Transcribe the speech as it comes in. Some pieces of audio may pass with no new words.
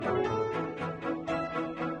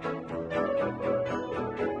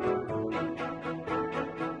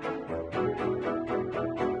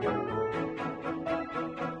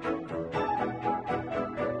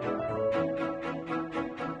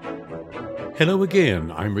Hello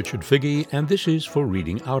again, I'm Richard Figge, and this is For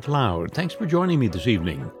Reading Out Loud. Thanks for joining me this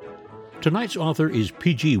evening. Tonight's author is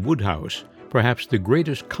P.G. Wodehouse, perhaps the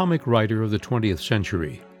greatest comic writer of the 20th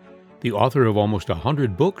century. The author of almost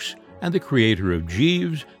 100 books and the creator of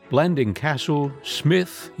Jeeves, Blanding Castle,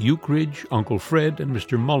 Smith, Eucridge, Uncle Fred, and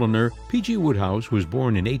Mr. Mulliner, P.G. Wodehouse was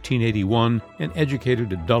born in 1881 and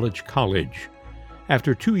educated at Dulwich College.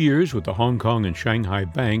 After 2 years with the Hong Kong and Shanghai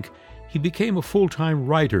Bank, he became a full-time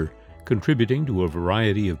writer, contributing to a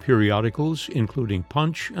variety of periodicals, including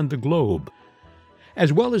Punch and The Globe.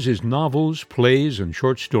 As well as his novels, plays, and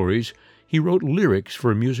short stories, he wrote lyrics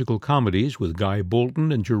for musical comedies with Guy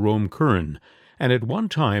Bolton and Jerome Kern, and at one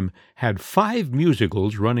time had 5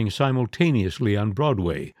 musicals running simultaneously on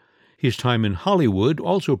Broadway. His time in Hollywood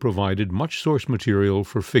also provided much source material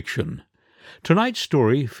for fiction. Tonight's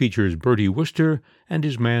story features Bertie Wooster and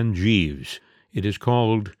his man Jeeves. It is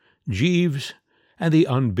called Jeeves and the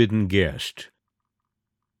Unbidden Guest.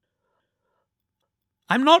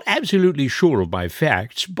 I'm not absolutely sure of my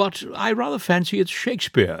facts, but I rather fancy it's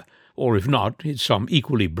Shakespeare, or if not, it's some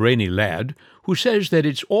equally brainy lad, who says that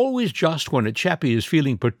it's always just when a chappie is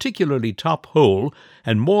feeling particularly top-hole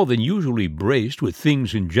and more than usually braced with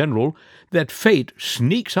things in general that fate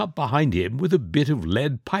sneaks up behind him with a bit of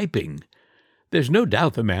lead piping. There's no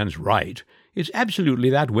doubt the man's right. It's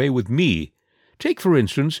absolutely that way with me. Take, for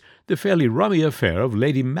instance, the fairly rummy affair of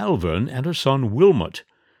Lady Malvern and her son Wilmot.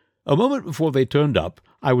 A moment before they turned up,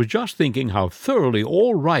 I was just thinking how thoroughly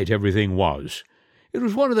all right everything was. It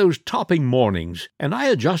was one of those topping mornings, and I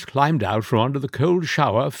had just climbed out from under the cold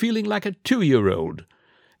shower feeling like a 2-year-old.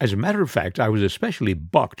 As a matter of fact, I was especially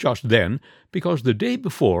bucked just then because the day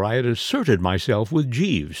before I had asserted myself with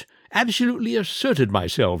Jeeves. Absolutely asserted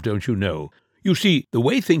myself, don't you know. You see, the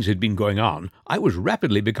way things had been going on, I was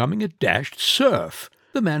rapidly becoming a dashed serf.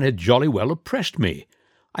 The man had jolly well oppressed me.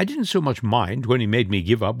 I didn't so much mind when he made me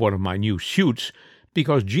give up one of my new suits,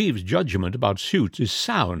 because Jeeves' judgment about suits is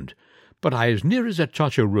sound, but I as near as a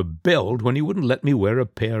toucher rebelled when he wouldn't let me wear a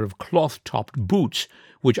pair of cloth-topped boots,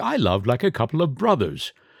 which I loved like a couple of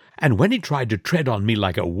brothers. And when he tried to tread on me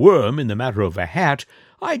like a worm in the matter of a hat,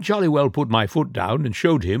 I jolly well put my foot down and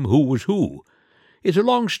showed him who was who. It's a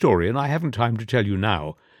long story, and I haven't time to tell you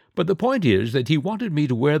now, but the point is that he wanted me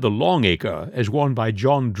to wear the Longacre, as worn by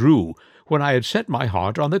John Drew, when I had set my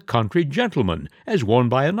heart on the Country Gentleman, as worn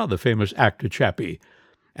by another famous actor chappie.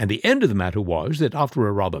 And the end of the matter was that after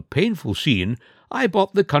a rather painful scene, I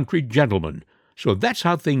bought the Country Gentleman. So that's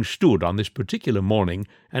how things stood on this particular morning,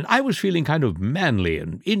 and I was feeling kind of manly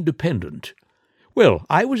and independent. Well,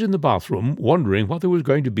 I was in the bathroom, wondering what there was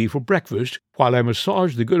going to be for breakfast, while I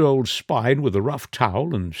massaged the good old spine with a rough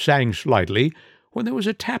towel and sang slightly, when there was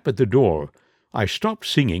a tap at the door. I stopped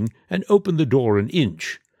singing and opened the door an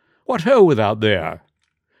inch. "What ho, without there?"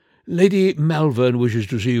 "Lady Malvern wishes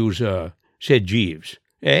to see you, sir," said Jeeves.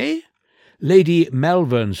 "Eh?" "Lady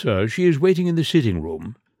Malvern, sir. She is waiting in the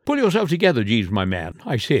sitting-room." "Pull yourself together, Jeeves, my man,"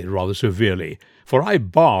 I said rather severely, for I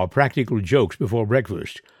bar practical jokes before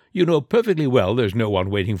breakfast. "You know perfectly well there's no one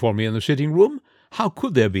waiting for me in the sitting-room. How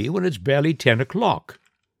could there be when it's barely 10 o'clock?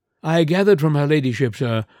 "I gathered from her ladyship,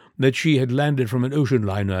 sir, that she had landed from an ocean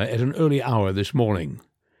liner at an early hour this morning."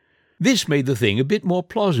 This made the thing a bit more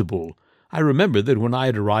plausible. I remembered that when I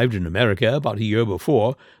had arrived in America about a year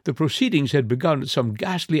before, the proceedings had begun at some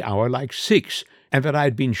ghastly hour like 6, and that I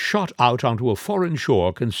had been shot out onto a foreign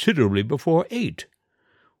shore considerably before 8.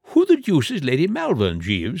 "Who the deuce is Lady Malvern,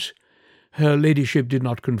 Jeeves?" "Her ladyship did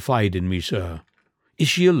not confide in me, sir." "Is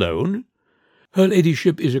she alone?" "Her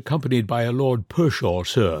ladyship is accompanied by a Lord Pershaw,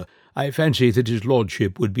 sir. I fancy that his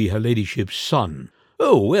lordship would be her ladyship's son."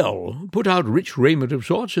 "Oh, well, put out rich raiment of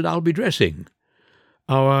sorts, and I'll be dressing."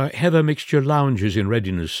 "Our heather mixture lounge is in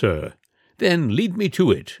readiness, sir." "Then lead me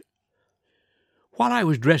to it." While I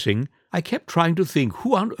was dressing, I kept trying to think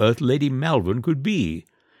who on earth Lady Malvern could be.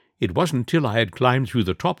 It wasn't till I had climbed through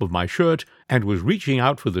the top of my shirt and was reaching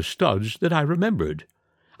out for the studs that I remembered.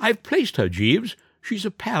 "I've placed her, Jeeves. She's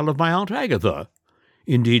a pal of my Aunt Agatha."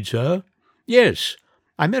 "Indeed, sir?" "Yes.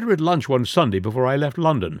 I met her at lunch one Sunday before I left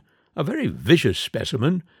London. A very vicious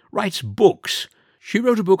specimen. Writes books. She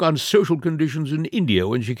wrote a book on social conditions in India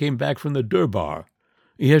when she came back from the Durbar."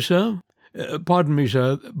 "Yes, sir? Pardon me,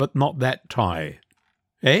 sir, but not that tie."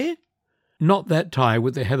 "Eh?" "Not that tie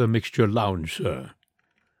with the heather mixture lounge, sir."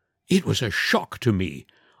 It was a shock to me.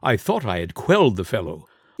 I thought I had quelled the fellow.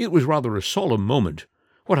 It was rather a solemn moment.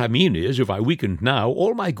 What I mean is, if I weakened now,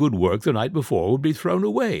 all my good work the night before would be thrown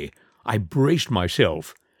away. I braced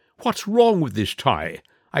myself. "What's wrong with this tie?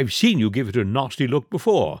 I've seen you give it a nasty look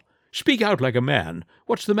before. Speak out like a man.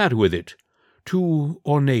 What's the matter with it?" "Too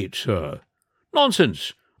ornate, sir."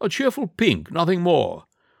 "Nonsense. A cheerful pink, nothing more.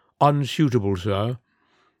 Unsuitable, sir.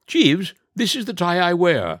 Jeeves, this is the tie I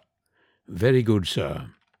wear. Very good, sir.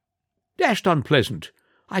 Dashed unpleasant.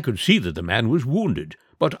 I could see that the man was wounded,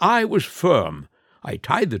 but I was firm. I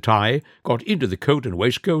tied the tie, got into the coat and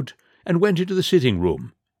waistcoat, and went into the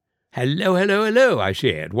sitting-room. "Hello, hello, hello," I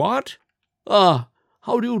said. "What?" "Ah,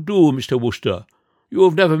 how do you do, Mr. Wooster? You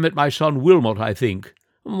have never met my son Wilmot, I think.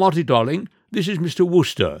 Motty, darling, this is Mr.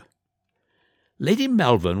 Wooster." Lady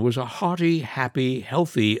Malvern was a hearty, happy,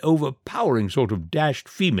 healthy, overpowering sort of dashed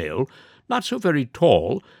female, not so very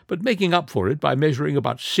tall, but making up for it by measuring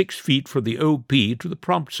about 6 feet from the O.P. to the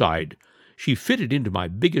prompt side. She fitted into my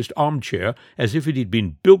biggest armchair as if it had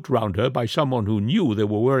been built round her by someone who knew they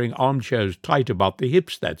were wearing armchairs tight about the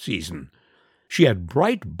hips that season. She had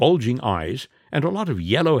bright, bulging eyes and a lot of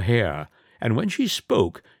yellow hair, and when she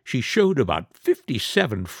spoke she showed about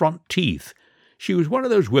 57 front teeth. She was one of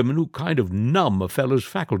those women who kind of numb a fellow's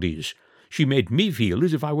faculties. She made me feel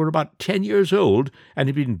as if I were about 10 years old and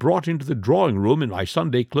had been brought into the drawing-room in my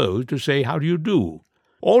Sunday clothes to say how do you do.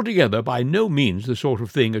 Altogether by no means the sort of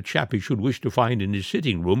thing a chappie should wish to find in his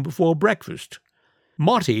sitting-room before breakfast.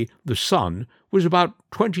 Motty, the son, was about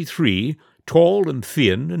 23, tall and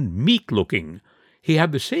thin and meek-looking. He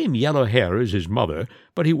had the same yellow hair as his mother,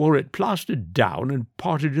 but he wore it plastered down and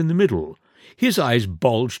parted in the middle. His eyes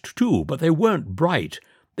bulged too, but they weren't bright.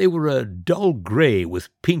 They were a dull grey with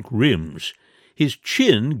pink rims. His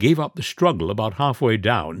chin gave up the struggle about halfway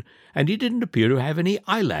down, and he didn't appear to have any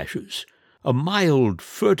eyelashes. A mild,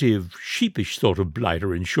 furtive, sheepish sort of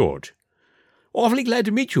blighter, in short. "Awfully glad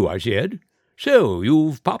to meet you," I said. "So,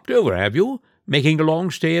 you've popped over, have you? Making a long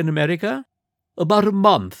stay in America?" "About a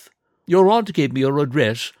month. Your aunt gave me your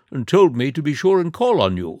address and told me to be sure and call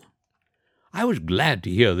on you." I was glad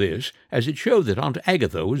to hear this, as it showed that Aunt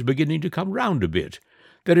Agatha was beginning to come round a bit.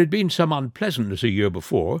 There had been some unpleasantness a year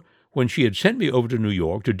before, when she had sent me over to New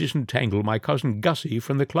York to disentangle my cousin Gussie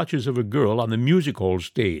from the clutches of a girl on the music-hall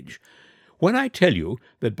stage. When I tell you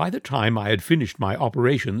that by the time I had finished my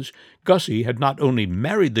operations, Gussie had not only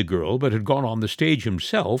married the girl but had gone on the stage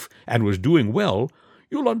himself and was doing well,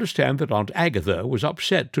 you'll understand that Aunt Agatha was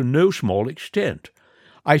upset to no small extent.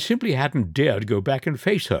 I simply hadn't dared go back and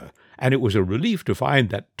face her, and it was a relief to find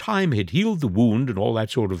that time had healed the wound and all that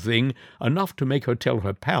sort of thing, enough to make her tell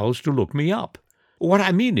her pals to look me up. What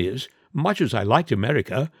I mean is, much as I liked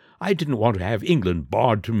America, I didn't want to have England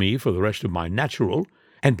barred to me for the rest of my natural,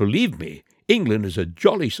 and believe me, England is a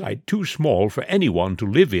jolly sight too small for anyone to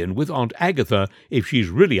live in with Aunt Agatha if she's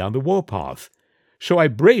really on the warpath. So I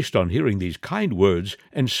braced on hearing these kind words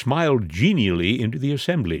and smiled genially into the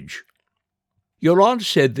assemblage. "Your aunt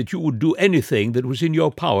said that you would do anything that was in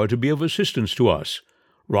your power to be of assistance to us."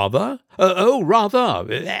 "Rather?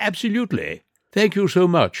 Rather. Absolutely. Thank you so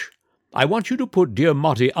much. I want you to put dear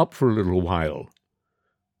Motty up for a little while."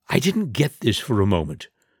 I didn't get this for a moment.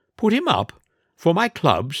 Put him up? For my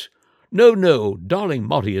clubs? No, darling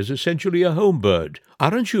Motty is essentially a home bird.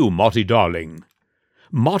 Aren't you, Motty darling?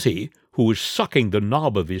 Motty, who was sucking the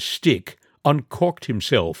knob of his stick, uncorked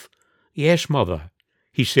himself. "Yes, mother,"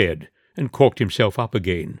 he said, and corked himself up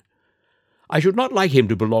again. "I should not like him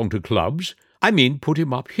to belong to clubs. I mean, put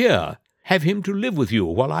him up here. Have him to live with you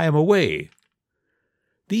while I am away."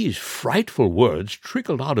 These frightful words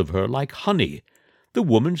trickled out of her like honey. The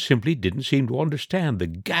woman simply didn't seem to understand the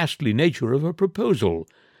ghastly nature of her proposal.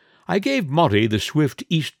 I gave Motty the swift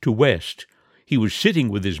east to west. He was sitting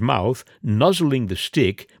with his mouth, nuzzling the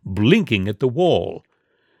stick, blinking at the wall.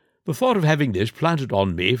 The thought of having this planted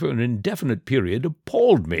on me for an indefinite period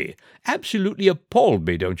appalled me, absolutely appalled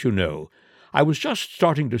me, don't you know. I was just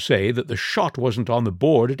starting to say that the shot wasn't on the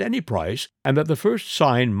board at any price, and that the first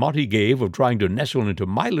sign Motty gave of trying to nestle into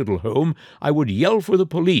my little home, I would yell for the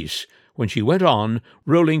police, when she went on,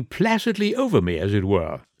 rolling placidly over me, as it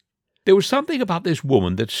were. There was something about this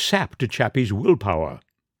woman that sapped a chappie's willpower.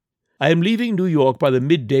 "I am leaving New York by the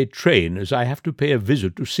midday train, as I have to pay a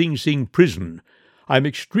visit to Sing Sing prison. I am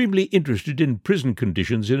extremely interested in prison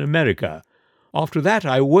conditions in America. After that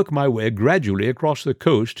I work my way gradually across the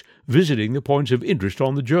coast, visiting the points of interest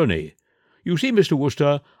on the journey. You see, Mr.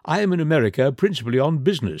 Wooster, I am in America principally on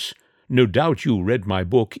business. No doubt you read my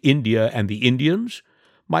book, India and the Indians?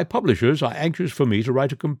 My publishers are anxious for me to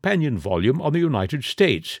write a companion volume on the United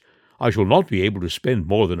States. I shall not be able to spend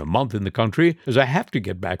more than a month in the country, as I have to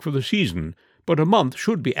get back for the season, but a month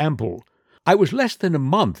should be ample. I was less than a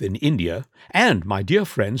month in India, and my dear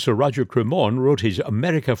friend Sir Roger Cremorne wrote his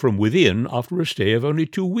America from Within after a stay of only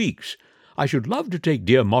 2 weeks. I should love to take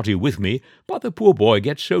dear Motty with me, but the poor boy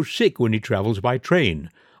gets so sick when he travels by train.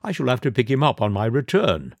 I shall have to pick him up on my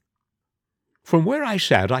return." From where I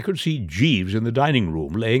sat I could see Jeeves in the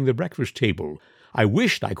dining-room laying the breakfast table. I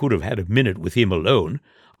wished I could have had a minute with him alone.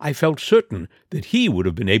 I felt certain that he would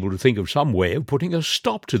have been able to think of some way of putting a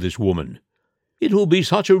stop to this woman. "It will be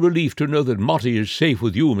such a relief to know that Motty is safe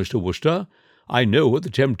with you, Mr. Wooster. I know what the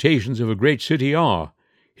temptations of a great city are.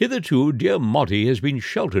 Hitherto dear Motty has been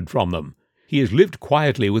sheltered from them. He has lived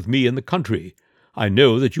quietly with me in the country. I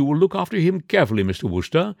know that you will look after him carefully, Mr.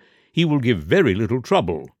 Wooster. He will give very little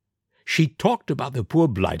trouble." She talked about the poor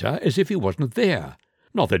blighter as if he wasn't there.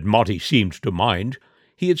 Not that Motty seemed to mind.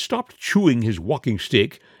 He had stopped chewing his walking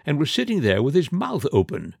stick and was sitting there with his mouth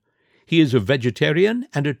open. He is a vegetarian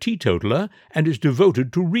and a teetotaler and is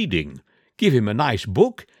devoted to reading. Give him a nice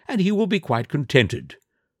book and he will be quite contented.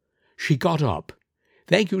 She got up.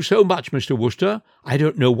 "Thank you so much, Mr. Wooster. I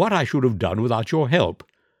don't know what I should have done without your help.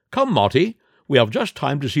 Come, Motty, we have just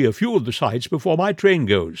time to see a few of the sights before my train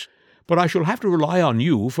goes. But I shall have to rely on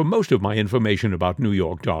you for most of my information about New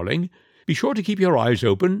York, darling. Be sure to keep your eyes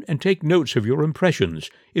open and take notes of your impressions.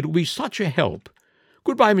 It will be such a help.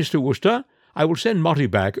 Goodbye, Mr. Wooster. I will send Motty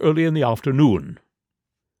back early in the afternoon."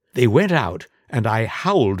 They went out, and I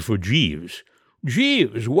howled for Jeeves.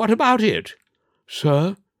 "Jeeves, what about it?"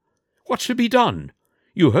 "Sir?" "What's to be done?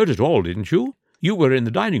 You heard it all, didn't you? You were in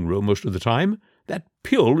the dining-room most of the time. That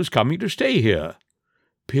pill is coming to stay here."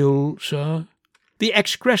 "Pill, sir?" "The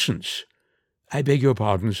excrescence." "I beg your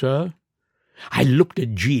pardon, sir?" I looked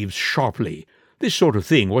at Jeeves sharply. This sort of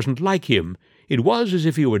thing wasn't like him. It was as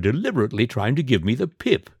if he were deliberately trying to give me the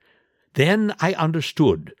pip. Then I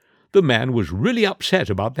understood. The man was really upset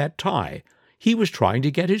about that tie. He was trying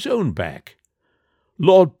to get his own back.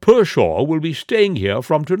 "Lord Pershaw will be staying here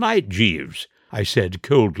from tonight, Jeeves," I said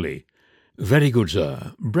coldly. "Very good,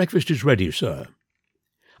 sir. Breakfast is ready, sir."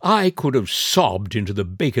 I could have sobbed into the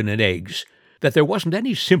bacon and eggs. That there wasn't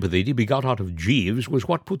any sympathy to be got out of Jeeves was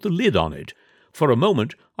what put the lid on it. For a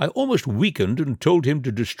moment I almost weakened and told him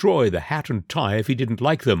to destroy the hat and tie if he didn't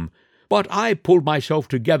like them. But I pulled myself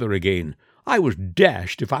together again. I was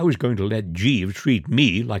dashed if I was going to let Jeeves treat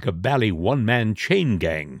me like a bally one-man chain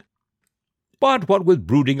gang. But what with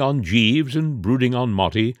brooding on Jeeves and brooding on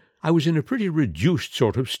Motty, I was in a pretty reduced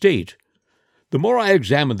sort of state. The more I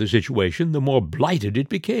examined the situation, the more blighted it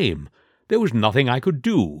became. There was nothing I could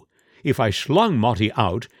do. If I slung Motty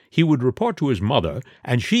out, he would report to his mother,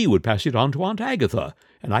 and she would pass it on to Aunt Agatha,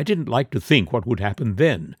 and I didn't like to think what would happen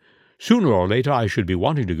then. Sooner or later I should be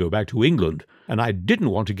wanting to go back to England, and I didn't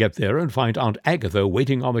want to get there and find Aunt Agatha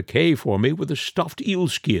waiting on the quay for me with a stuffed eel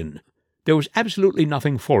skin. There was absolutely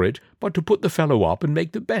nothing for it but to put the fellow up and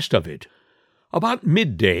make the best of it. About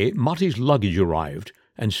midday Motty's luggage arrived,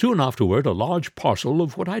 and soon afterward a large parcel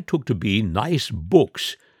of what I took to be nice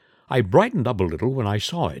books. I brightened up a little when I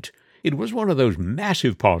saw it. It was one of those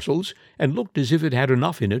massive parcels, and looked as if it had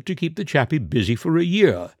enough in it to keep the chappie busy for a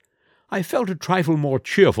year. I felt a trifle more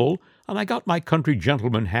cheerful, and I got my country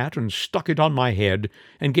gentleman hat and stuck it on my head,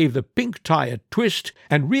 and gave the pink tie a twist,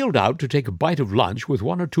 and reeled out to take a bite of lunch with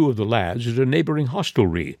one or two of the lads at a neighbouring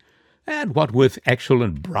hostelry. And what with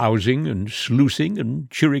excellent browsing and sluicing and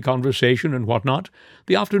cheery conversation and what not,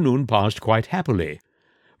 the afternoon passed quite happily.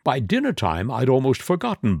 By dinner-time I'd almost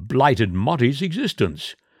forgotten blighted Motty's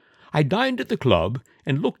existence. I dined at the club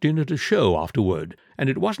and looked in at a show afterward, and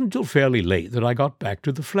it wasn't till fairly late that I got back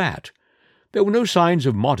to the flat. There were no signs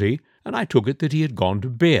of Motty, and I took it that he had gone to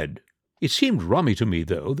bed. It seemed rummy to me,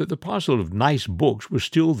 though, that the parcel of nice books was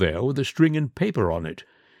still there with a string and paper on it.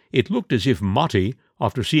 It looked as if Motty,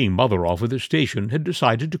 after seeing Mother off at the station, had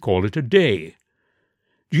decided to call it a day.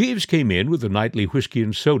 Jeeves came in with the nightly whisky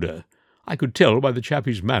and soda. I could tell by the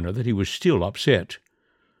chappie's manner that he was still upset.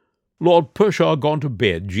 "Lord Pershaw gone to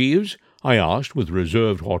bed, Jeeves?" I asked, with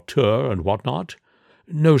reserved hauteur and what not.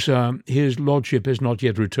 "No, sir. His lordship has not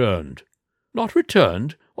yet returned." "Not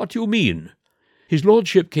returned? What do you mean?" "His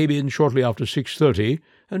lordship came in shortly after 6:30,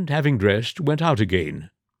 and, having dressed, went out again."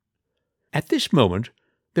 At this moment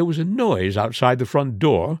there was a noise outside the front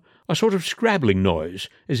door, a sort of scrabbling noise,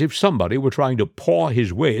 as if somebody were trying to paw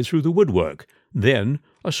his way through the woodwork. Then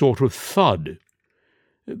a sort of thud.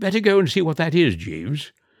 "Better go and see what that is,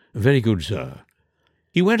 Jeeves." "Very good, sir."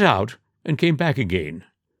 He went out and came back again.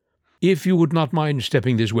 "If you would not mind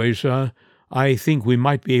stepping this way, sir, I think we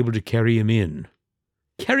might be able to carry him in."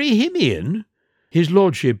 "Carry him in?" "His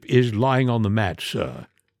lordship is lying on the mat, sir."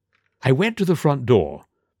 I went to the front door.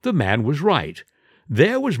 The man was right.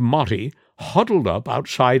 There was Motty, huddled up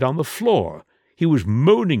outside on the floor. He was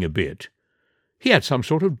moaning a bit. "He had some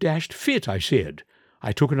sort of dashed fit," I said.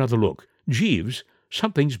 I took another look. "Jeeves,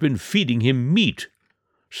 something's been feeding him meat."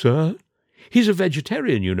 "Sir?" "He's a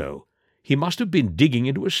vegetarian, you know. He must have been digging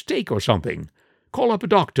into a steak or something. Call up a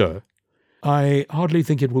doctor." "I hardly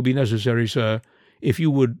think it will be necessary, sir, if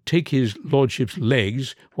you would take his lordship's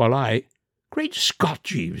legs while I— Great Scott,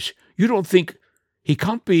 Jeeves, you don't think— He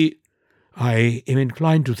can't be— I am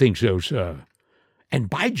inclined to think so, sir. And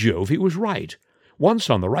by Jove, he was right. Once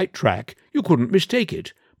on the right track, you couldn't mistake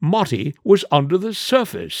it. Motty was under the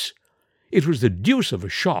surface. It was the deuce of a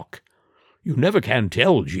shock. You never can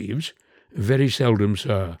tell, Jeeves. Very seldom,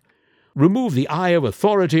 sir. Remove the eye of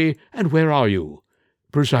authority, and where are you?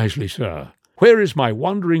 Precisely, sir. Where is my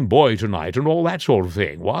wandering boy tonight, and all that sort of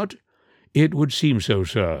thing, what? It would seem so,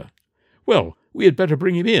 sir. Well, we had better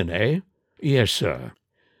bring him in, eh? Yes, sir.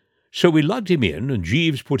 So we lugged him in, and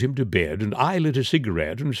Jeeves put him to bed, and I lit a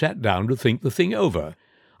cigarette and sat down to think the thing over.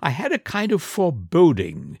 I had a kind of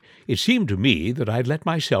foreboding. It seemed to me that I'd let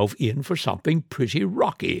myself in for something pretty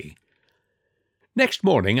rocky. Next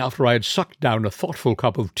morning, after I had sucked down a thoughtful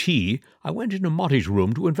cup of tea, I went into Motty's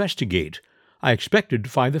room to investigate. I expected to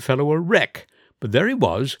find the fellow a wreck, but there he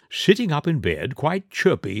was, sitting up in bed, quite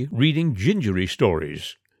chirpy, reading gingery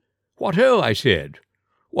stories. "What ho!" I said.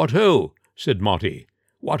 "What ho!" said Motty.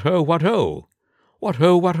 "What ho, what ho! What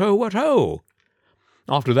ho, what ho, what ho!"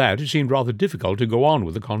 After that, it seemed rather difficult to go on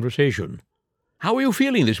with the conversation. "How are you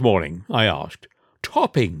feeling this morning?" I asked.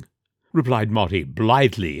 "Topping," replied Motty,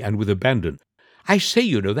 blithely and with abandon. "I say,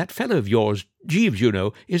 you know, that fellow of yours, Jeeves, you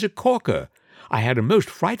know, is a corker. I had a most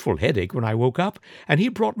frightful headache when I woke up, and he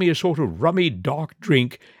brought me a sort of rummy, dark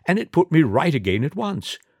drink, and it put me right again at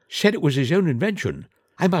once. Said it was his own invention.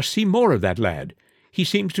 I must see more of that lad. He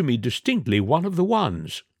seems to me distinctly one of the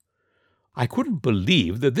ones." I couldn't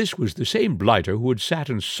believe that this was the same blighter who had sat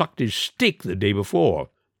and sucked his stick the day before.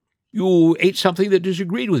 "You ate something that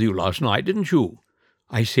disagreed with you last night, didn't you?"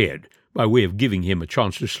 I said, by way of giving him a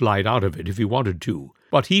chance to slide out of it if he wanted to.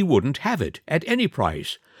 But he wouldn't have it, at any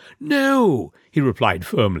price. "No," he replied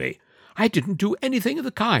firmly. "I didn't do anything of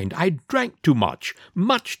the kind. I drank too much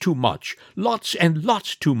too much, lots and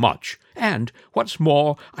lots too much. And, what's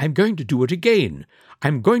more, I'm going to do it again.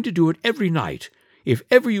 I'm going to do it every night. If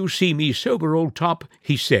ever you see me sober, old top,"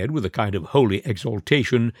 he said with a kind of holy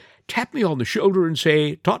exultation, "tap me on the shoulder and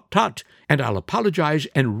say, 'Tut, tut,' and I'll apologize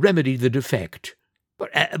and remedy the defect.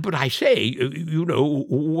 But I say, you know,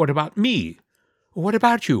 what about me?" "What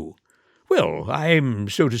about you?" "Well, I'm,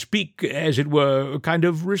 so to speak, as it were, kind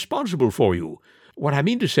of responsible for you. What I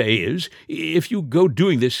mean to say is, if you go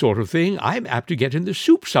doing this sort of thing, I'm apt to get in the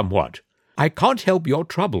soup somewhat." "I can't help your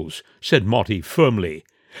troubles," said Motty firmly.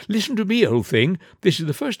 "Listen to me, old thing. This is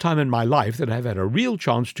the first time in my life that I've had a real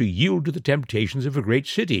chance to yield to the temptations of a great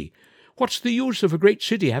city. What's the use of a great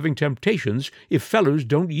city having temptations if fellows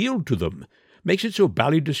don't yield to them? Makes it so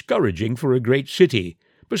bally discouraging for a great city.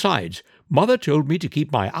 Besides, Mother told me to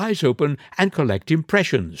keep my eyes open and collect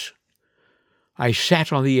impressions." I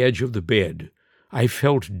sat on the edge of the bed. I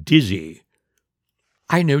felt dizzy.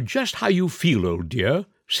 "I know just how you feel, old dear,"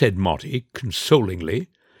 said Motty consolingly,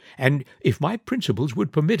 "and if my principles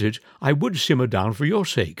would permit it, I would simmer down for your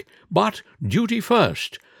sake. But duty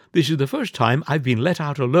first. This is the first time I've been let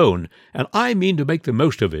out alone, and I mean to make the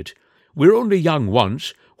most of it. We're only young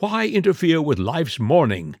once. Why interfere with life's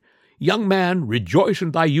morning? Young man, rejoice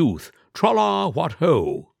in thy youth. Tra-la, what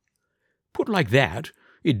ho!" Put like that,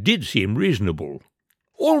 it did seem reasonable.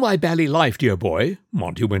 "All my bally life, dear boy,"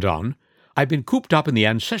 Monty went on, "I've been cooped up in the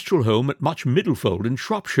ancestral home at Much Middlefold in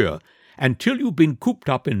Shropshire, and till you've been cooped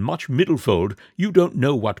up in Much Middlefold, you don't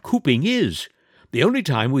know what cooping is. The only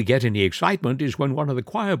time we get any excitement is when one of the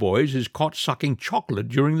choir boys is caught sucking chocolate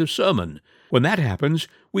during the sermon. When that happens,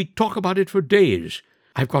 we talk about it for days.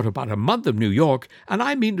 I've got about a month of New York, and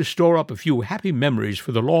I mean to store up a few happy memories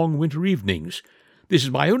for the long winter evenings. This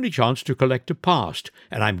is my only chance to collect a past,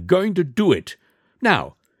 and I'm going to do it.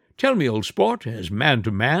 Now, tell me, old sport, as man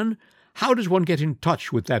to man, how does one get in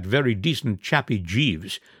touch with that very decent chappie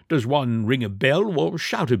Jeeves? Does one ring a bell or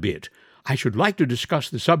shout a bit? I should like to discuss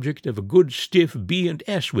the subject of a good stiff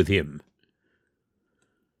B&S with him."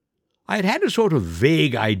 I had had a sort of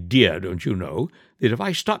vague idea, don't you know, that if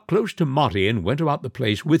I stuck close to Motty and went about the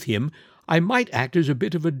place with him, I might act as a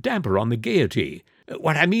bit of a damper on the gaiety.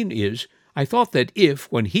 What I mean is, I thought that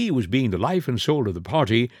if, when he was being the life and soul of the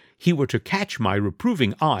party, he were to catch my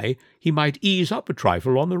reproving eye, he might ease up a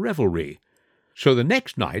trifle on the revelry. So the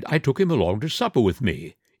next night I took him along to supper with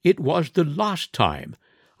me. It was the last time.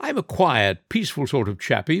 I'm a quiet, peaceful sort of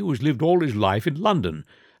chappie who has lived all his life in London,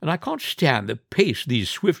 and I can't stand the pace these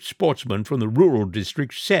swift sportsmen from the rural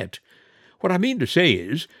districts set. What I mean to say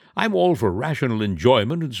is, I'm all for rational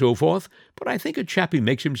enjoyment and so forth, but I think a chappie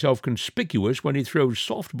makes himself conspicuous when he throws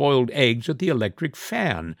soft-boiled eggs at the electric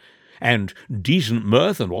fan, and decent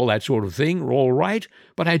mirth and all that sort of thing are all right,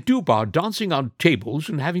 but I do bar dancing on tables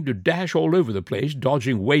and having to dash all over the place,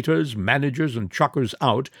 dodging waiters, managers, and chuckers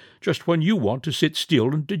out just when you want to sit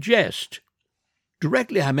still and digest.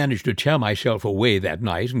 Directly I managed to tear myself away that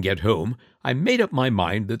night and get home, I made up my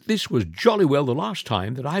mind that this was jolly well the last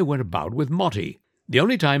time that I went about with Motty. The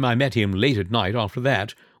only time I met him late at night after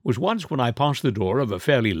that was once when I passed the door of a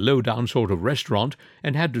fairly low-down sort of restaurant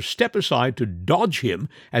and had to step aside to dodge him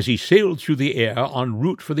as he sailed through the air en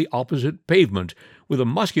route for the opposite pavement, with a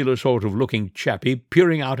muscular sort of looking chappie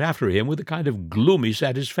peering out after him with a kind of gloomy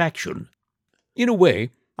satisfaction. In a way,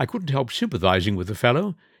 I couldn't help sympathizing with the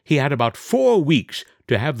fellow. He had about 4 weeks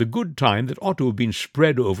to have the good time that ought to have been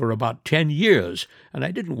spread over about 10 years, and I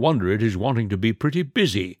didn't wonder at his wanting to be pretty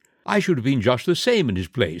busy. I should have been just the same in his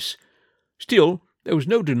place. Still, there was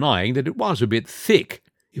no denying that it was a bit thick.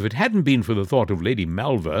 If it hadn't been for the thought of Lady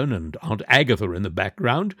Malvern and Aunt Agatha in the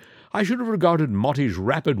background, I should have regarded Motty's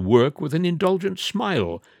rapid work with an indulgent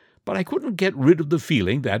smile, but I couldn't get rid of the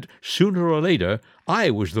feeling that, sooner or later,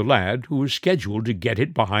 I was the lad who was scheduled to get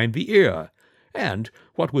it behind the ear. And,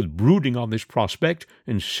 what with brooding on this prospect,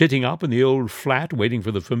 and sitting up in the old flat waiting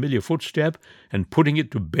for the familiar footstep, and putting it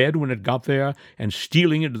to bed when it got there, and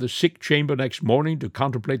stealing into the sick chamber next morning to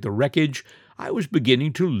contemplate the wreckage, I was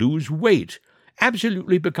beginning to lose weight,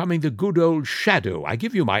 absolutely becoming the good old Shadow, I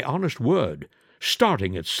give you my honest word,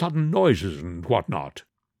 starting at sudden noises and what not.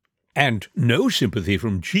 And no sympathy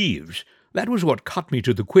from Jeeves. That was what cut me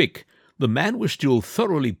to the quick. The man was still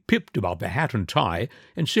thoroughly pipped about the hat and tie,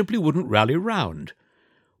 and simply wouldn't rally round.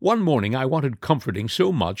 One morning I wanted comforting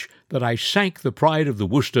so much that I sank the pride of the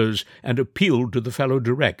Worcesters and appealed to the fellow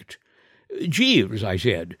direct. "Jeeves," I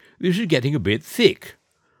said, "this is getting a bit thick."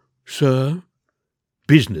 "Sir?"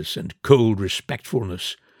 Business and cold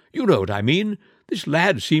respectfulness. You know what I mean. This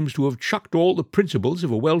lad seems to have chucked all the principles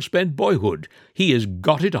of a well-spent boyhood. He has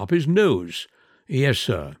got it up his nose. "Yes,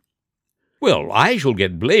 sir." "Well, I shall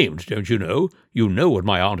get blamed, don't you know? You know what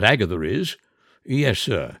my Aunt Agatha is." "Yes,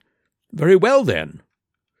 sir." "Very well, then."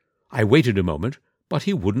 I waited a moment, but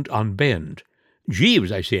he wouldn't unbend.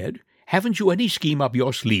 "Jeeves," I said, "haven't you any scheme up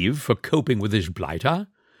your sleeve for coping with this blighter?"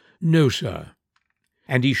 "No, sir."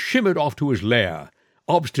 And he shimmered off to his lair.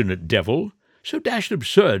 Obstinate devil. So dashed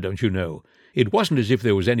absurd, don't you know? It wasn't as if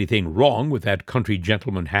there was anything wrong with that country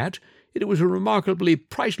gentleman hat. It was a remarkably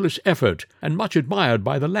priceless effort, and much admired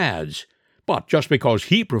by the lads. But just because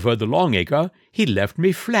he preferred the Longacre, he left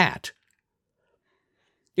me flat.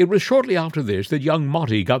 It was shortly after this that young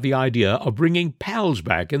Motty got the idea of bringing pals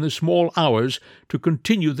back in the small hours to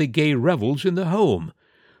continue the gay revels in the home.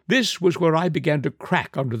 This was where I began to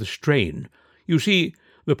crack under the strain. You see,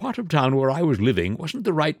 the part of town where I was living wasn't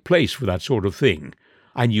the right place for that sort of thing.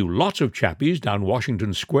 I knew lots of chappies down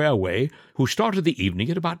Washington Square way who started the evening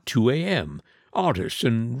at about 2 a.m., artists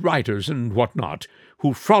and writers and what not,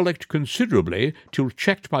 who frolicked considerably till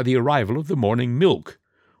checked by the arrival of the morning milk.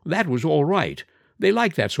 That was all right. They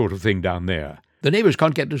like that sort of thing down there. The neighbors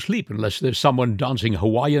can't get to sleep unless there's someone dancing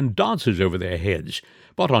Hawaiian dances over their heads.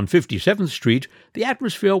 But on 57th Street, the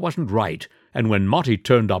atmosphere wasn't right, and when Motty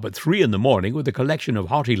turned up at 3 in the morning with a collection of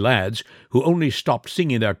hearty lads who only stopped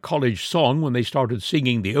singing their college song when they started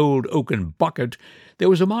singing The Old Oaken Bucket, there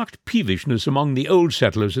was a marked peevishness among the old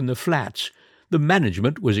settlers in the flats. The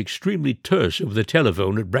management was extremely terse over the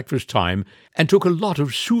telephone at breakfast time and took a lot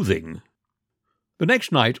of soothing. The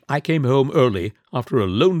next night I came home early after a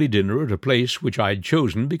lonely dinner at a place which I'd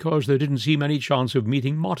chosen because there didn't seem any chance of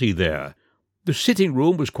meeting Motty there. The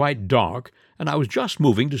sitting-room was quite dark, and I was just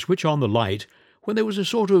moving to switch on the light when there was a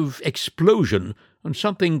sort of explosion and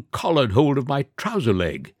something collared hold of my trouser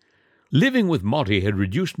leg. Living with Motty had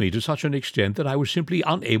reduced me to such an extent that I was simply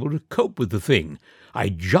unable to cope with the thing. I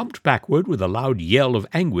jumped backward with a loud yell of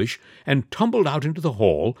anguish and tumbled out into the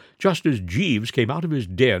hall just as Jeeves came out of his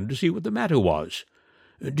den to see what the matter was.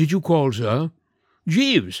 "Did you call, sir?"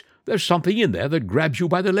 "Jeeves, there's something in there that grabs you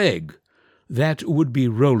by the leg." "That would be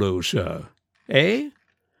Rollo, sir." "Eh?"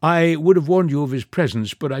 "I would have warned you of his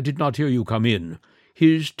presence, but I did not hear you come in.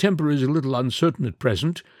 His temper is a little uncertain at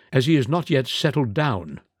present, as he has not yet settled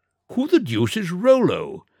down." "Who the deuce is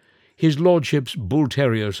Rollo?" "His lordship's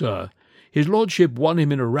bull-terrier, sir. His lordship won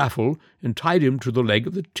him in a raffle and tied him to the leg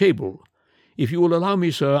of the table. If you will allow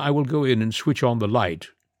me, sir, I will go in and switch on the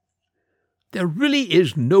light." There really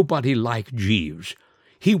is nobody like Jeeves.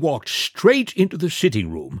 He walked straight into the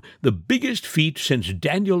sitting-room, the biggest feat since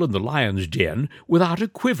Daniel in the lion's den, without a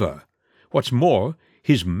quiver. What's more,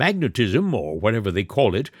 his magnetism, or whatever they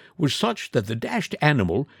call it, was such that the dashed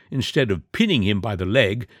animal, instead of pinning him by the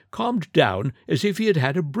leg, calmed down as if he had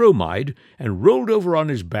had a bromide, and rolled over on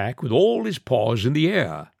his back with all his paws in the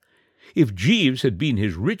air. If Jeeves had been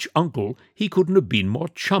his rich uncle, he couldn't have been more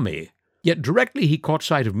chummy. Yet directly he caught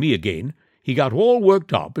sight of me again, he got all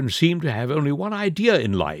worked up and seemed to have only one idea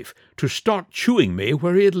in life, to start chewing me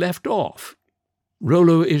where he had left off.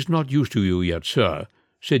 "Rollo is not used to you yet, sir,"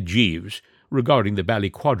 said Jeeves, regarding the bally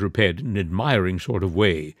quadruped in an admiring sort of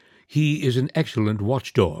way. "He is an excellent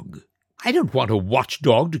watchdog." "I don't want a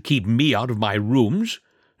watchdog to keep me out of my rooms."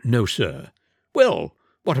 "No, sir." "Well,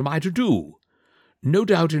 what am I to do?" "No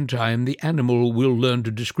doubt in time the animal will learn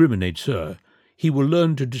to discriminate, sir. He will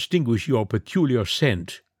learn to distinguish your peculiar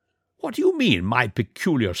scent." "What do you mean, my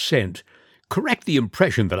peculiar scent? Correct the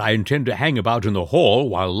impression that I intend to hang about in the hall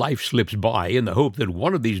while life slips by in the hope that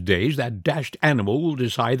one of these days that dashed animal will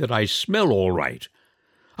decide that I smell all right."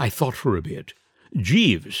 I thought for a bit.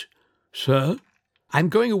 "Jeeves." "Sir?" "I'm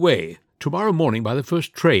going away. Tomorrow morning by the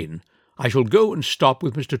first train. I shall go and stop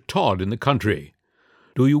with Mr. Todd in the country."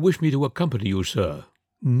 "Do you wish me to accompany you, sir?"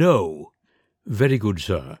 "No." "Very good,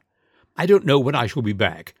 sir. I don't know when I shall be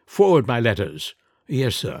back. Forward my letters."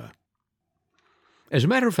 "Yes, sir." As a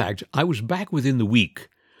matter of fact, I was back within the week.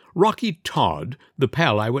 Rocky Todd, the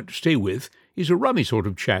pal I went to stay with, is a rummy sort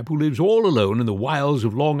of chap who lives all alone in the wilds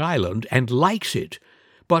of Long Island and likes it.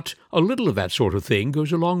 But a little of that sort of thing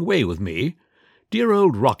goes a long way with me. Dear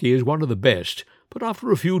old Rocky is one of the best, but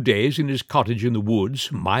after a few days in his cottage in the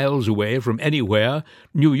woods, miles away from anywhere,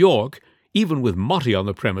 New York, even with Motty on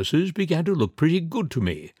the premises, began to look pretty good to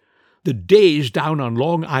me. The days down on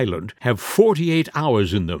Long Island have 48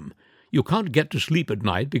 hours in them. You can't get to sleep at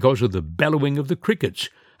night because of the bellowing of the crickets,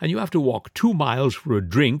 and you have to walk 2 miles for a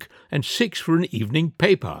drink and 6 for an evening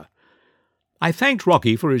paper. I thanked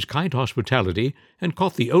Rocky for his kind hospitality and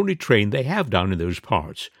caught the only train they have down in those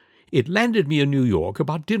parts. It landed me in New York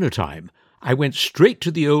about dinner time. I went straight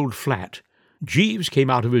to the old flat. Jeeves came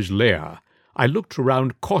out of his lair. I looked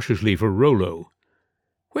around cautiously for Rollo.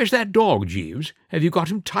 "Where's that dog, Jeeves? Have you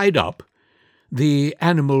got him tied up?" "The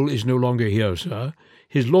animal is no longer here, sir.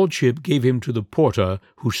 His lordship gave him to the porter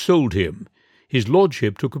who sold him. His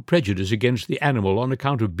lordship took a prejudice against the animal on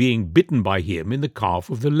account of being bitten by him in the calf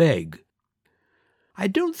of the leg." I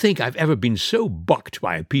don't think I've ever been so bucked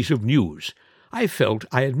by a piece of news. I felt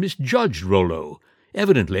I had misjudged Rollo.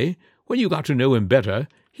 Evidently, when you got to know him better,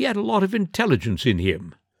 he had a lot of intelligence in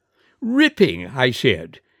him. "Ripping," I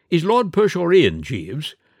said. "Is Lord Pershore in,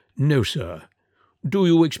 Jeeves?" "No, sir." "Do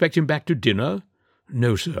you expect him back to dinner?"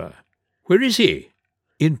 "No, sir." "Where is he?"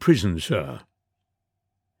 "In prison, sir."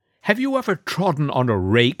 "Have you ever trodden on a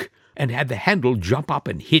rake and had the handle jump up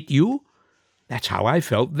and hit you?" That's how I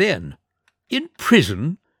felt then. "In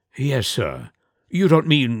prison?" "Yes, sir." "You don't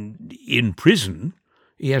mean in prison?"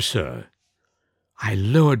 "Yes, sir." I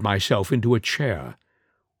lowered myself into a chair.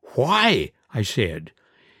 "Why?" I said.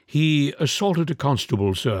 "He assaulted a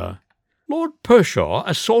constable, sir." "Lord Pershore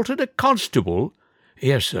assaulted a constable?"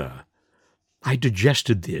 "Yes, sir." I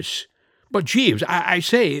digested this. "But, Jeeves, I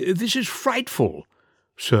say, this is frightful."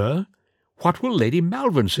 "Sir? What will Lady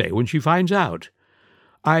Malvern say when she finds out?"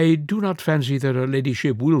 "I do not fancy that her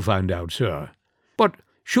ladyship will find out, sir." "But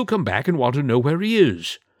she'll come back and want to know where he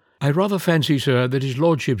is." "I rather fancy, sir, that his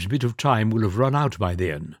lordship's bit of time will have run out by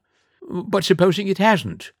then." "But supposing it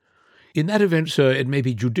hasn't?" "In that event, sir, it may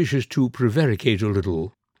be judicious to prevaricate a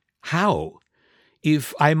little." "How?"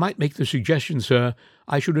 "If I might make the suggestion, sir,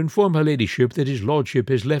 I should inform her ladyship that his lordship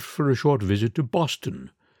has left for a short visit to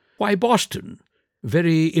Boston." "Why Boston?"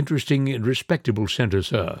 "Very interesting and respectable centre,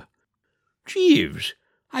 sir." "Jeeves,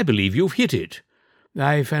 I believe you've hit it."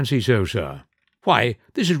 "I fancy so, sir." "Why,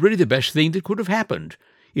 this is really the best thing that could have happened.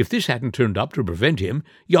 If this hadn't turned up to prevent him,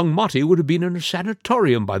 young Motty would have been in a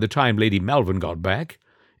sanatorium by the time Lady Malvern got back."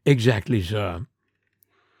 "Exactly, sir."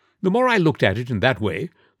 The more I looked at it in that way,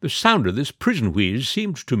 the sounder this prison wheeze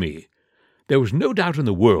seemed to me. There was no doubt in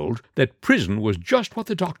the world that prison was just what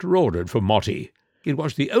the doctor ordered for Motty. It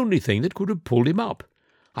was the only thing that could have pulled him up.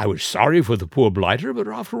 I was sorry for the poor blighter, but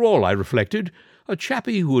after all, I reflected, a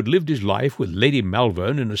chappie who had lived his life with Lady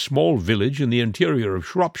Malvern in a small village in the interior of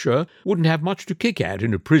Shropshire wouldn't have much to kick at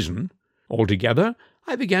in a prison. Altogether,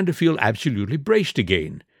 I began to feel absolutely braced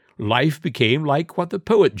again. Life became like what the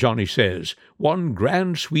poet Johnny says, one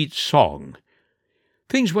grand sweet song.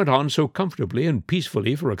 Things went on so comfortably and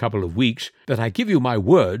peacefully for a couple of weeks that I give you my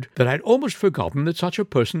word that I'd almost forgotten that such a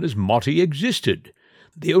person as Motty existed.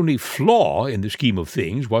 The only flaw in the scheme of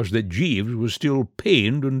things was that Jeeves was still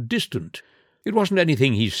pained and distant. It wasn't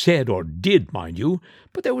anything he said or did, mind you,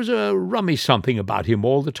 but there was a rummy something about him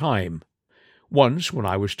all the time. Once, when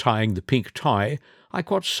I was tying the pink tie, I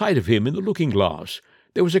caught sight of him in the looking-glass.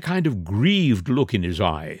 There was a kind of grieved look in his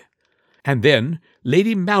eye. And then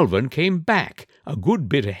Lady Malvern came back, a good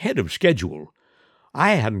bit ahead of schedule.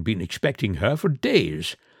 I hadn't been expecting her for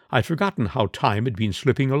days. I'd forgotten how time had been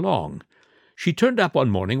slipping along. She turned up one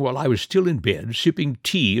morning while I was still in bed, sipping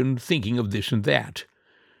tea and thinking of this and that.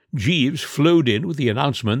 Jeeves flowed in with the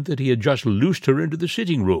announcement that he had just loosed her into the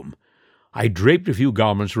sitting-room. I draped a few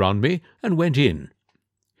garments round me and went in.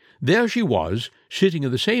 There she was, sitting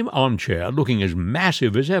in the same armchair, looking as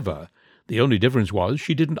massive as ever. The only difference was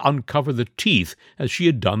she didn't uncover the teeth as she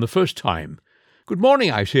had done the first time. "Good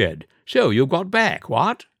morning," I said. "So you've got back,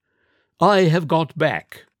 what?" "I have got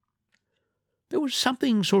back." There was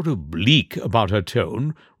something sort of bleak about her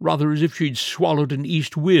tone, rather as if she'd swallowed an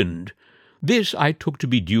east wind. This I took to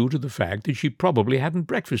be due to the fact that she probably hadn't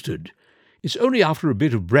breakfasted. It's only after a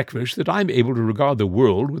bit of breakfast that I'm able to regard the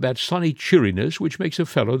world with that sunny cheeriness which makes a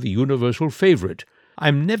fellow the universal favourite.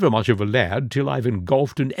 I'm never much of a lad till I've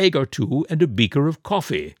engulfed an egg or two and a beaker of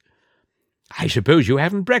coffee. "I suppose you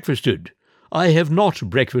haven't breakfasted?" "I have not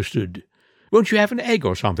breakfasted." "Won't you have an egg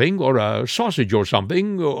or something, or a sausage or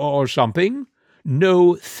something, or something?"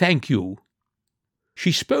 "No, thank you."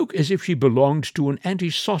 She spoke as if she belonged to an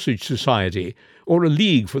anti-sausage society, or a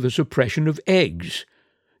league for the suppression of eggs.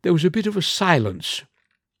 There was a bit of a silence.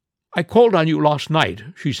 "I called on you last night,"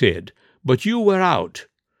 she said, "but you were out.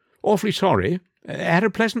 Awfully sorry. Had a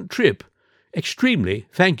pleasant trip. Extremely,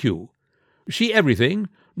 thank you. See everything?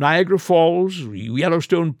 Niagara Falls,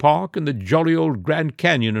 Yellowstone Park, and the jolly old Grand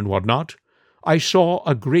Canyon and what not. I saw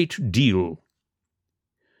a great deal."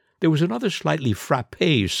 There was another slightly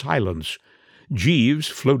frappé silence. Jeeves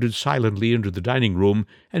floated silently into the dining-room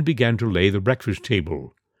and began to lay the breakfast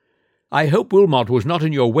table. "I hope Wilmot was not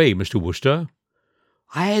in your way, Mr. Wooster."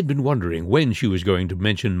 I had been wondering when she was going to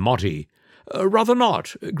mention Motty. "Rather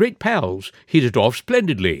not. Great pals. Hit it off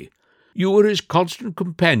splendidly." "You were his constant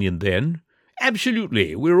companion, then?"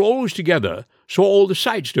 "Absolutely. We were always together. Saw all the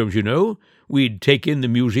sights, don't you know? We'd take in the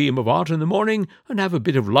Museum of Art in the morning and have a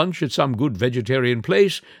bit of lunch at some good vegetarian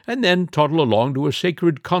place, and then toddle along to a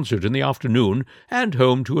sacred concert in the afternoon and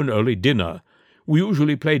home to an early dinner. We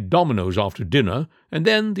usually played dominoes after dinner, and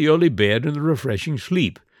then the early bed and the refreshing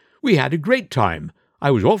sleep. We had a great time.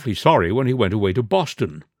 I was awfully sorry when he went away to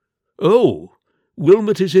Boston." "Oh,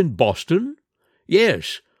 Wilmot is in Boston?"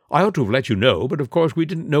 "Yes. I ought to have let you know, but of course we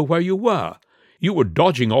didn't know where you were. You were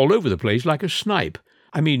dodging all over the place like a snipe.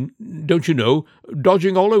 I mean, don't you know,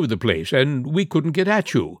 dodging all over the place, and we couldn't get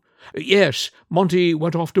at you. Yes, Monty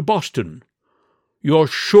went off to Boston." "You're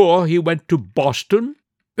sure he went to Boston?"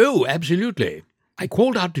 "Oh, absolutely." I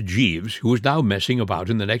called out to Jeeves, who was now messing about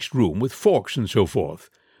in the next room with forks and so forth.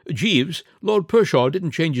 "Jeeves, Lord Pershaw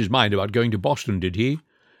didn't change his mind about going to Boston, did he?"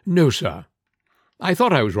 "No, sir." "I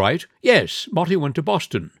thought I was right. Yes, Motty went to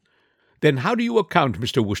Boston. Then how do you account,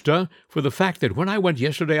 Mr. Wooster, for the fact that when I went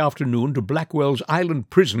yesterday afternoon to Blackwell's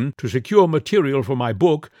Island Prison to secure material for my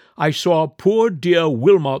book, I saw poor dear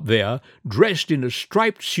Wilmot there, dressed in a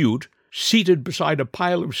striped suit, seated beside a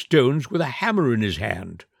pile of stones with a hammer in his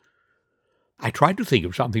hand?" I tried to think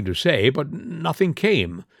of something to say, but nothing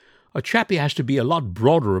came. A chappie has to be a lot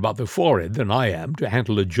broader about the forehead than I am to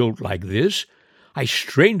handle a jolt like this. I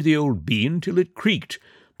strained the old bean till it creaked,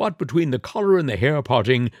 but between the collar and the hair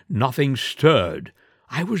parting, nothing stirred.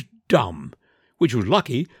 I was dumb, which was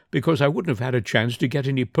lucky, because I wouldn't have had a chance to get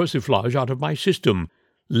any persiflage out of my system.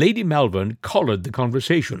 Lady Malvern collared the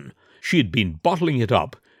conversation. She had been bottling it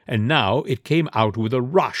up, and now it came out with a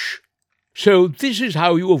rush. "So this is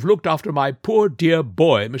how you have looked after my poor dear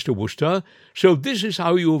boy, Mr. Wooster. So this is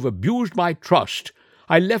how you have abused my trust.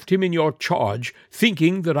 I left him in your charge,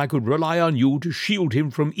 thinking that I could rely on you to shield him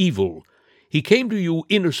from evil. He came to you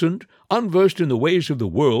innocent, unversed in the ways of the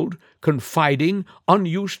world, confiding,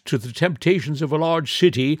 unused to the temptations of a large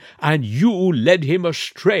city, and you led him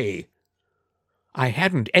astray." I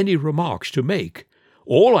hadn't any remarks to make.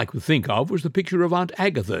 All I could think of was the picture of Aunt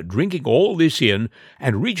Agatha drinking all this in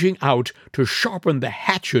and reaching out to sharpen the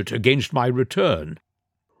hatchet against my return.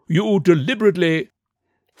 "You deliberately—"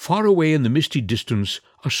 Far away in the misty distance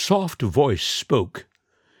a soft voice spoke.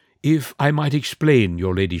 "If I might explain,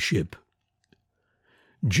 your ladyship."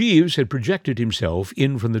 Jeeves had projected himself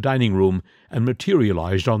in from the dining-room and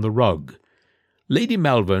materialized on the rug. Lady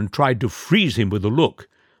Malvern tried to freeze him with a look,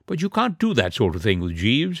 but you can't do that sort of thing with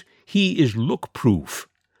Jeeves. He is look-proof.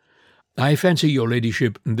 "I fancy, your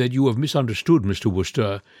ladyship, that you have misunderstood Mr.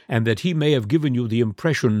 Wooster, and that he may have given you the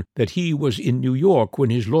impression that he was in New York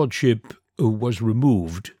when his lordship was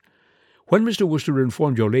removed. When Mr. Wooster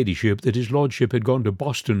informed your ladyship that his lordship had gone to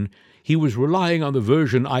Boston, he was relying on the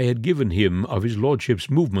version I had given him of his lordship's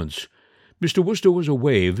movements. Mr. Wooster was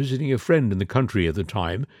away visiting a friend in the country at the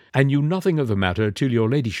time, and knew nothing of the matter till your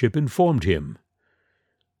ladyship informed him."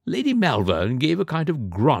 Lady Malvern gave a kind of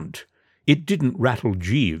grunt. It didn't rattle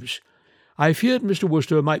Jeeves. I feared Mr.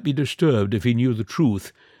 Wooster might be disturbed if he knew the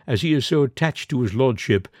truth, as he is so attached to his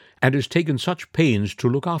lordship, and has taken such pains to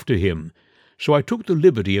look after him. So I took the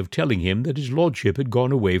liberty of telling him that his lordship had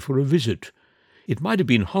gone away for a visit. It might have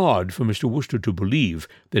been hard for Mr. Wooster to believe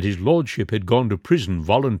that his lordship had gone to prison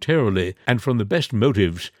voluntarily and from the best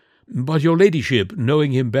motives, but your ladyship,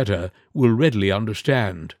 knowing him better, will readily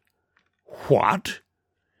understand. What?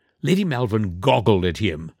 Lady Malvern goggled at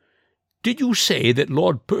him. Did you say that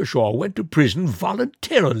Lord Pershaw went to prison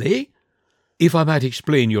voluntarily? If I might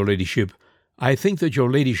explain, your ladyship, I think that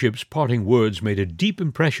your ladyship's parting words made a deep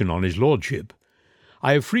impression on his lordship.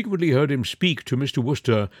 I have frequently heard him speak to Mr.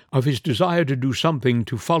 Wooster of his desire to do something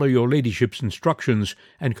to follow your ladyship's instructions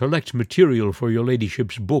and collect material for your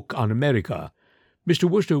ladyship's book on America. Mr.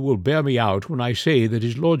 Wooster will bear me out when I say that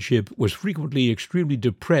his lordship was frequently extremely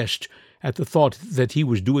depressed at the thought that he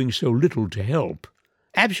was doing so little to help.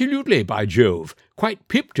 Absolutely, by Jove, quite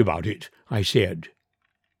pipped about it, I said.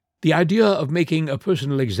 The idea of making a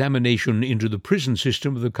personal examination into the prison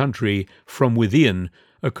system of the country from within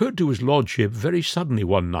occurred to his lordship very suddenly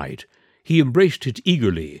one night. He embraced it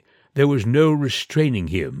eagerly. There was no restraining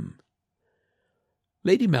him.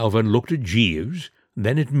 Lady Malvern looked at Jeeves,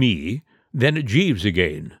 then at me, then at Jeeves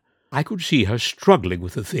again. I could see her struggling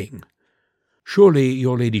with the thing. "Surely,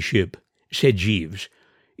 your ladyship," said Jeeves,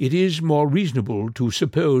 "it is more reasonable to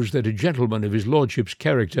suppose that a gentleman of his lordship's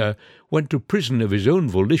character went to prison of his own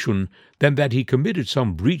volition than that he committed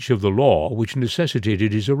some breach of the law which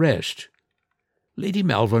necessitated his arrest." Lady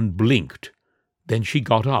Malvern blinked. Then she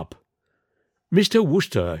got up. "Mr.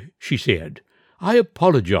 Wooster," she said, "I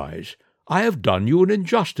apologize. I have done you an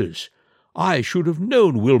injustice. I should have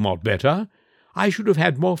known Wilmot better. I should have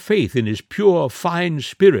had more faith in his pure, fine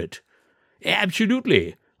spirit."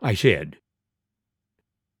 "Absolutely," I said.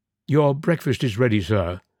 "Your breakfast is ready,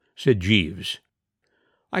 sir," said Jeeves.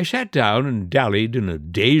 I sat down and dallied in a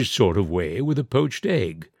dazed sort of way with a poached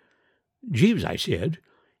egg. "Jeeves," I said,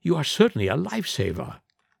 "you are certainly a life-saver."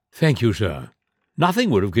 "Thank you, sir. Nothing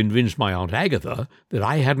would have convinced my Aunt Agatha that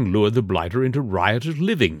I hadn't lured the blighter into riotous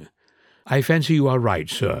living. I fancy you are right,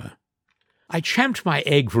 sir." I champed my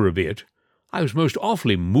egg for a bit. I was most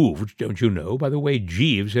awfully moved, don't you know, by the way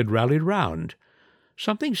Jeeves had rallied round.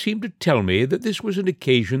 Something seemed to tell me that this was an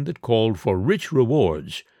occasion that called for rich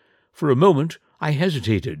rewards. For a moment I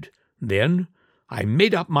hesitated. Then I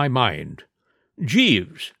made up my mind.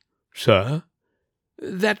 "Jeeves." "Sir?"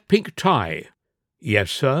 "That pink tie."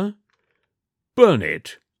 "Yes, sir." "Burn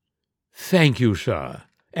it." "Thank you, sir.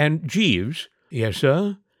 And, Jeeves." "Yes,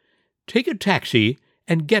 sir." "Take a taxi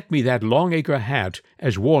and get me that Longacre hat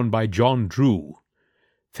as worn by John Drew."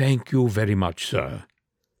 "Thank you very much, sir."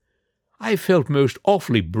 I felt most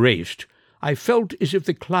awfully braced. I felt as if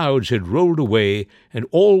the clouds had rolled away and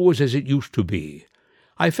all was as it used to be.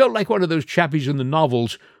 I felt like one of those chappies in the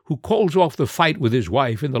novels who calls off the fight with his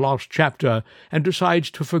wife in the last chapter and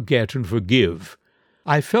decides to forget and forgive.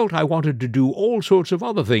 I felt I wanted to do all sorts of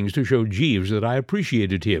other things to show Jeeves that I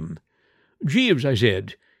appreciated him. "Jeeves," I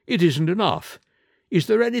said, "it isn't enough. Is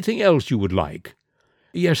there anything else you would like?"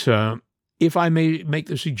 "Yes, sir. If I may make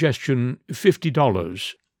the suggestion,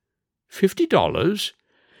 $50. $50?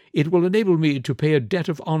 It will enable me to pay a debt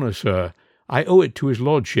of honour, sir. I owe it to his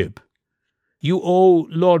lordship." "You owe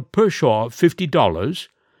Lord Pershaw $50?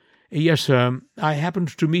 "Yes, sir. I happened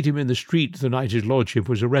to meet him in the street the night his lordship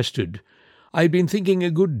was arrested. I had been thinking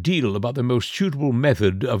a good deal about the most suitable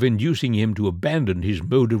method of inducing him to abandon his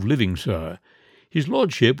mode of living, sir. His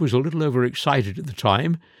lordship was a little overexcited at the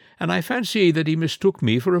time, and I fancy that he mistook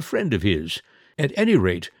me for a friend of his. At any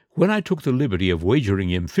rate, when I took the liberty of wagering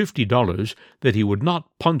him $50 that he would not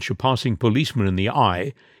punch a passing policeman in the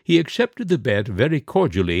eye, he accepted the bet very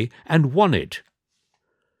cordially and won it."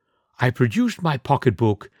 I produced my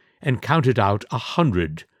pocket-book and counted out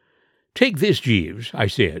 100. "Take this, Jeeves," I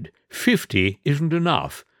said. 50 isn't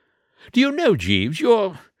enough. Do you know, Jeeves,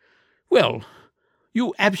 you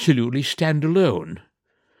absolutely stand alone."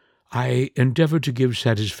 "I endeavour to give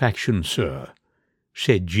satisfaction, sir,"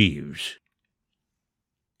 said Jeeves.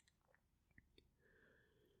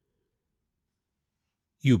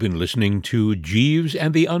 You've been listening to Jeeves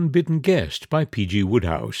and the Unbidden Guest by P.G.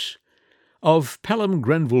 Wodehouse. Of Pelham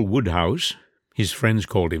Grenville Wodehouse, his friends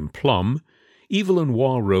called him Plum, Evelyn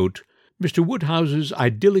Waugh wrote, "Mr. Wodehouse's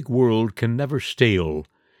idyllic world can never stale.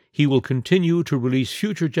 He will continue to release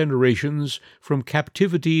future generations from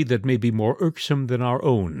captivity that may be more irksome than our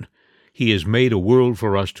own. He has made a world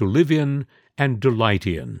for us to live in and delight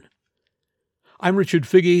in." I'm Richard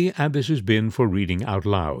Figge, and this has been For Reading Out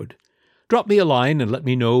Loud. Drop me a line and let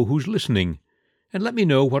me know who's listening, and let me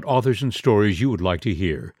know what authors and stories you would like to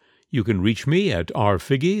hear. You can reach me at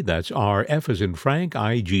rfigge, that's R-F as in Frank,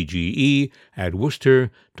 I-G-G-E, at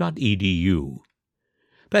worcester.edu.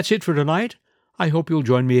 That's it for tonight. I hope you'll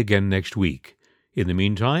join me again next week. In the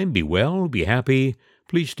meantime, be well, be happy,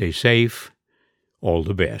 please stay safe. All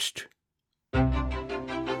the best.